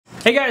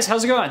Hey guys,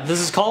 how's it going? This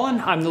is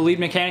Colin. I'm the lead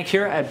mechanic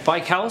here at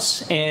Bike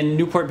House in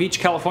Newport Beach,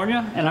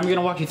 California, and I'm going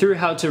to walk you through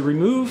how to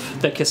remove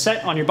the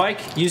cassette on your bike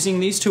using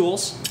these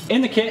tools.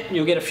 In the kit,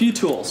 you'll get a few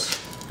tools.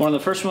 One of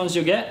the first ones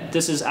you'll get,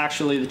 this is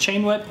actually the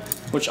chain whip,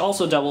 which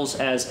also doubles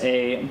as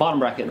a bottom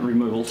bracket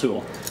removal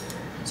tool.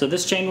 So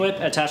this chain whip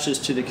attaches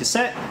to the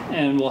cassette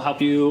and will help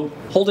you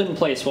hold it in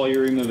place while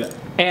you remove it.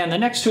 And the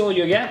next tool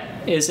you'll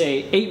get is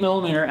a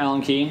 8mm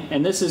Allen key,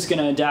 and this is going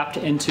to adapt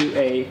into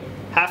a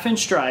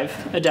 1/2-inch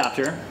drive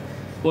adapter,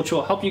 which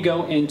will help you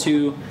go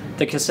into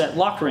the cassette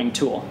lock ring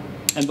tool.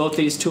 And both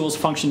these tools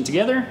function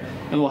together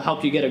and will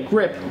help you get a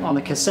grip on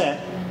the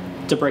cassette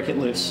to break it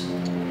loose.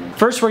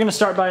 First, we're going to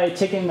start by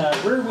taking the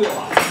rear wheel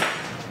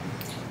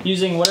off.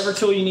 Using whatever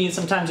tool you need.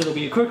 Sometimes it'll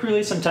be a quick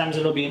release, sometimes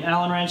it'll be an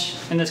Allen wrench.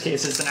 In this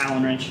case, it's an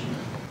Allen wrench.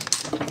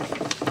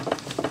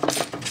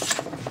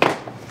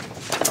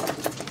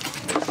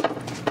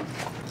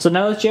 So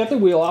now that you have the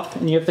wheel off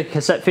and you have the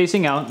cassette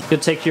facing out,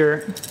 you'll take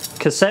your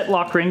cassette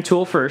lock ring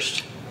tool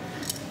first.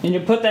 And you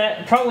put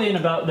that probably in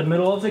about the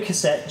middle of the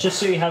cassette, just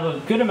so you have a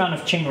good amount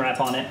of chain wrap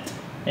on it.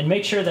 And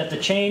make sure that the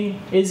chain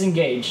is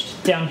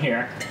engaged down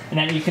here, and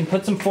that you can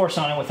put some force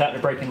on it without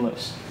it breaking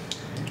loose.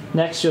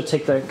 Next, you'll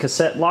take the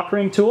cassette lock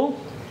ring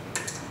tool,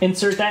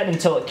 insert that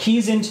until it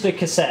keys into the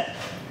cassette.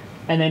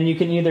 And then you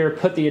can either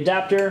put the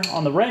adapter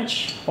on the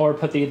wrench, or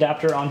put the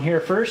adapter on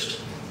here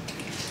first.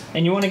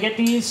 And you want to get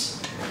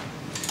these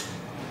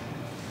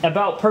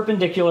about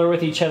perpendicular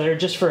with each other,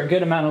 just for a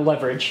good amount of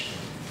leverage,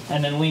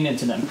 and then lean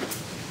into them.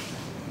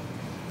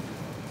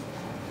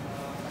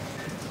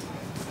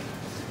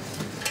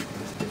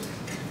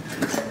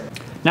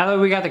 Now that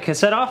we got the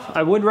cassette off,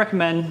 I would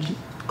recommend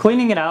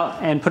cleaning it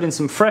out and putting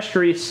some fresh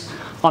grease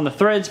on the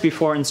threads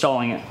before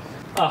installing it.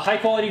 High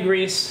quality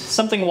grease,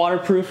 something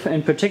waterproof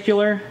in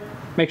particular.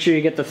 Make sure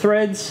you get the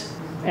threads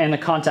and the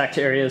contact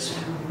areas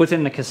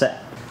within the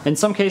cassette. In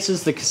some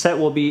cases, the cassette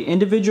will be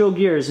individual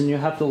gears and you'll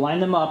have to line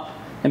them up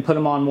and put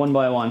them on one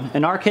by one.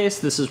 In our case,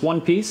 this is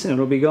one piece and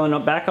it'll be going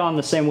up back on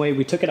the same way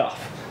we took it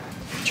off.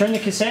 Turn the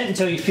cassette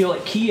until you feel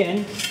it key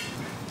in.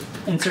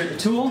 Insert the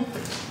tool.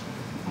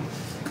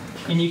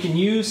 And you can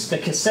use the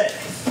cassette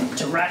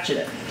to ratchet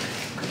it.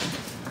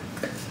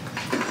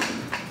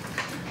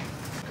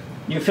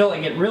 You feel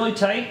it get really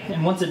tight,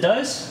 and once it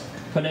does,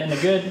 put it in a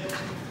good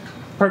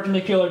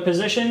perpendicular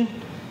position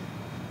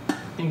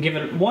and give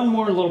it one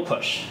more little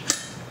push.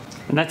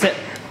 And that's it.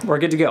 We're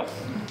good to go.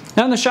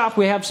 Now in the shop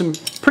we have some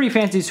pretty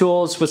fancy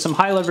tools with some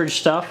high leverage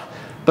stuff.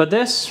 But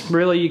this,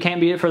 really, you can't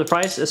beat it for the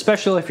price,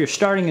 especially if you're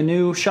starting a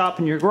new shop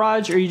in your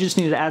garage or you just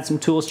need to add some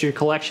tools to your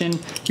collection.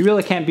 You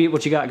really can't beat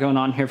what you got going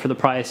on here for the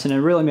price, and it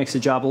really makes the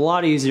job a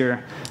lot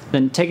easier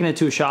than taking it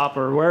to a shop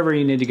or wherever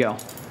you need to go.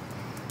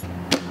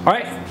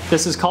 Alright,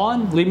 this is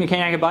Colin, lead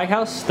mechanic at Bike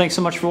House. Thanks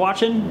so much for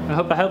watching. I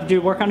hope I helped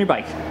you work on your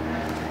bike.